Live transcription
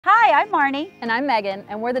Hi, I'm Marnie. And I'm Megan,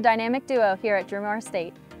 and we're the dynamic duo here at Drumore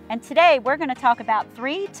Estate. And today we're going to talk about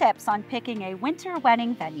 3 tips on picking a winter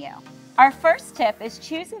wedding venue. Our first tip is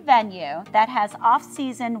choose a venue that has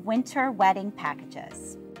off-season winter wedding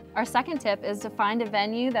packages. Our second tip is to find a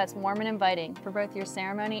venue that's warm and inviting for both your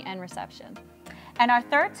ceremony and reception. And our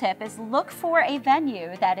third tip is look for a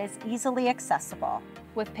venue that is easily accessible,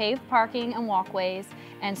 with paved parking and walkways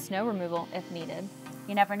and snow removal if needed.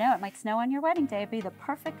 You never know, it might snow on your wedding day. It'd be the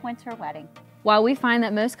perfect winter wedding. While we find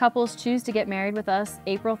that most couples choose to get married with us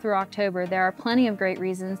April through October, there are plenty of great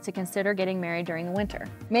reasons to consider getting married during the winter.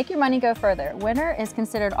 Make your money go further. Winter is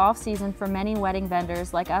considered off-season for many wedding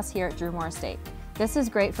vendors like us here at Drumore Estate. This is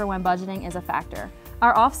great for when budgeting is a factor.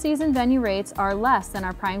 Our off-season venue rates are less than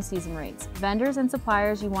our prime season rates. Vendors and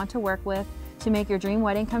suppliers you want to work with to make your dream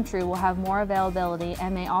wedding come true will have more availability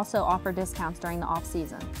and may also offer discounts during the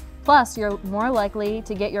off-season. Plus, you're more likely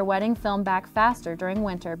to get your wedding filmed back faster during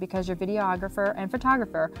winter because your videographer and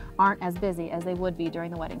photographer aren't as busy as they would be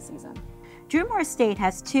during the wedding season. Drumore Estate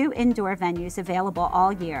has 2 indoor venues available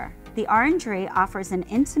all year. The Orangery offers an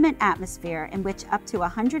intimate atmosphere in which up to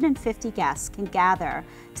 150 guests can gather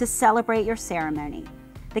to celebrate your ceremony.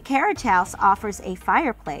 The Carriage House offers a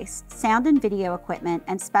fireplace, sound and video equipment,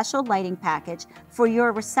 and special lighting package for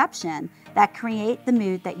your reception that create the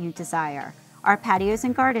mood that you desire. Our patios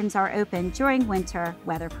and gardens are open during winter,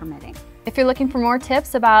 weather permitting. If you're looking for more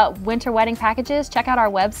tips about winter wedding packages, check out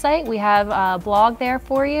our website. We have a blog there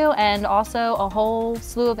for you and also a whole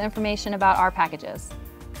slew of information about our packages.